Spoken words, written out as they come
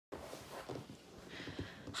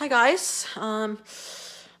Hi guys. All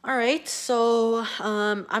right. So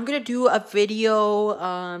I'm gonna do a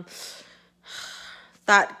video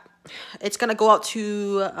that it's gonna go out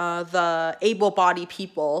to the able-bodied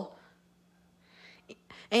people,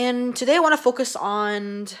 and today I want to focus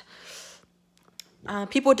on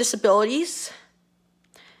people with disabilities.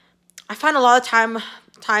 I find a lot of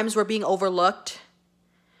times we're being overlooked.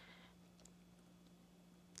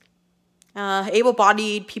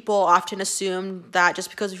 Able-bodied people often assume that just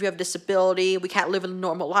because we have a disability, we can't live a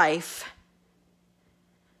normal life.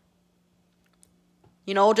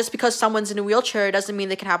 You know, just because someone's in a wheelchair doesn't mean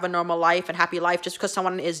they can have a normal life and happy life. Just because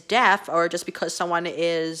someone is deaf, or just because someone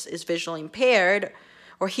is visually impaired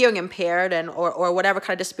or hearing impaired or whatever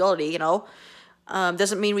kind of disability, you know,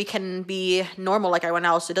 doesn't mean we can be normal like everyone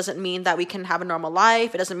else. It doesn't mean that we can have a normal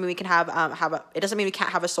life. It doesn't mean we can it doesn't mean we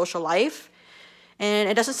can't have a social life. And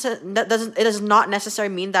it does not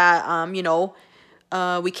necessarily mean that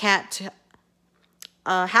we can't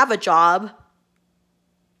have a job,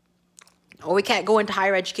 or we can't go into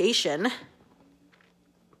higher education.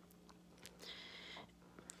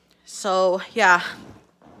 So yeah.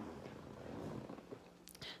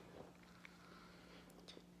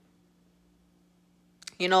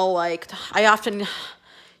 You know, like I often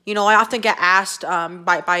get asked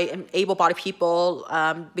by able-bodied people,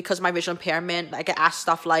 because of my visual impairment. I get asked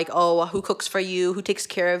stuff like, oh, who cooks for you, who takes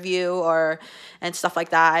care of you, and stuff like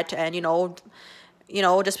that. And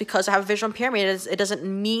just because I have a visual impairment, it doesn't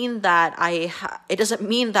mean that I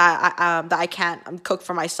can't cook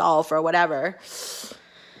for myself or whatever.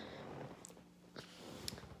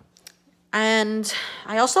 And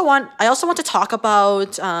I also want to talk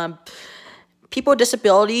about people with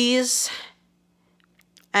disabilities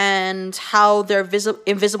and how they're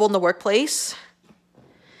invisible in the workplace.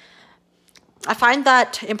 I find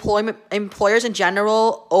that employers in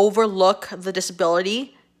general overlook the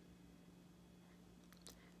disability.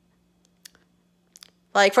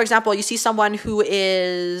 Like, for example, you see someone who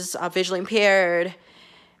is visually impaired,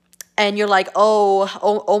 and you're like,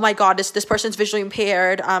 oh my God, this person's visually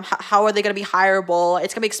impaired. How are they going to be hireable?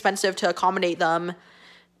 It's going to be expensive to accommodate them.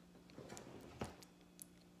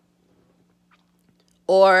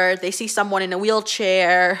 Or they see someone in a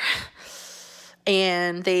wheelchair,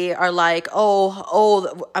 and they are like,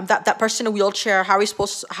 that person in a wheelchair, how are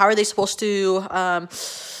they supposed to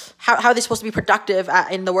be productive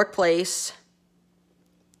in the workplace?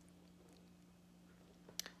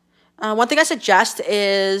 One thing I suggest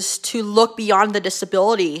is to look beyond the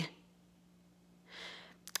disability.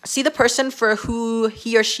 See the person for who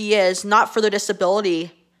he or she is, not for their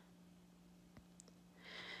disability.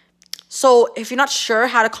 So if you're not sure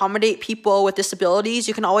how to accommodate people with disabilities,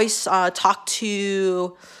 you can always talk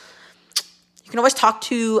to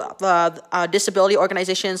disability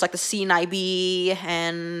organizations like the CNIB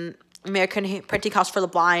and American Printing House for the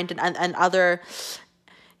Blind and other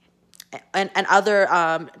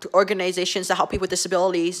organizations that help people with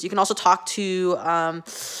disabilities. You can also talk to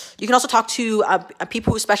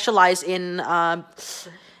people who specialize in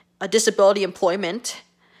disability employment.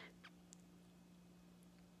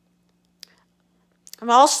 And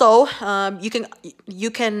also, you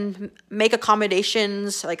can make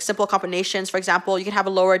accommodations, like simple accommodations. For example, you can have a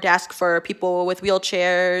lower desk for people with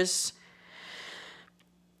wheelchairs.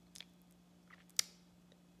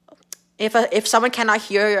 If someone cannot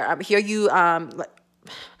hear you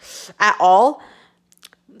at all,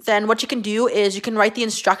 then what you can do is you can write the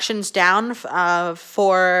instructions down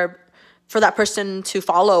for that person to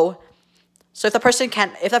follow. So if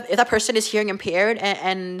that person is hearing impaired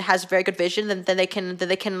and has very good vision, then they can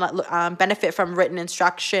benefit from written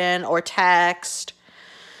instruction or text.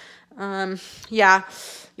 Yeah,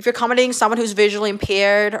 if you're accommodating someone who's visually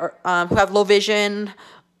impaired or who have low vision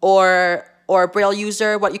or a Braille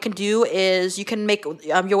user, what you can do is you can make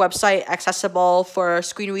your website accessible for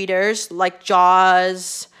screen readers like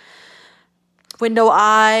JAWS, Window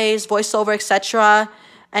Eyes, VoiceOver, etc.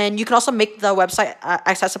 And you can also make the website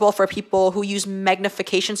accessible for people who use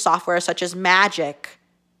magnification software such as Magic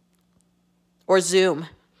or Zoom.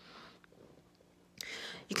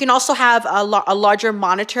 You can also have a larger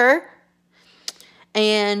monitor,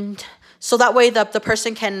 and so that way the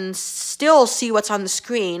person can still see what's on the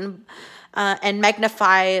screen, and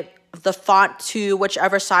magnify the font to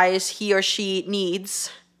whichever size he or she needs.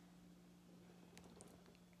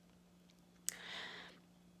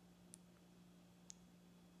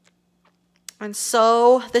 And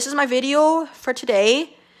so this is my video for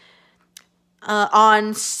today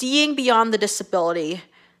on seeing beyond the disability.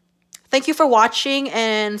 Thank you for watching,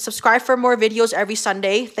 and subscribe for more videos every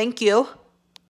Sunday. Thank you.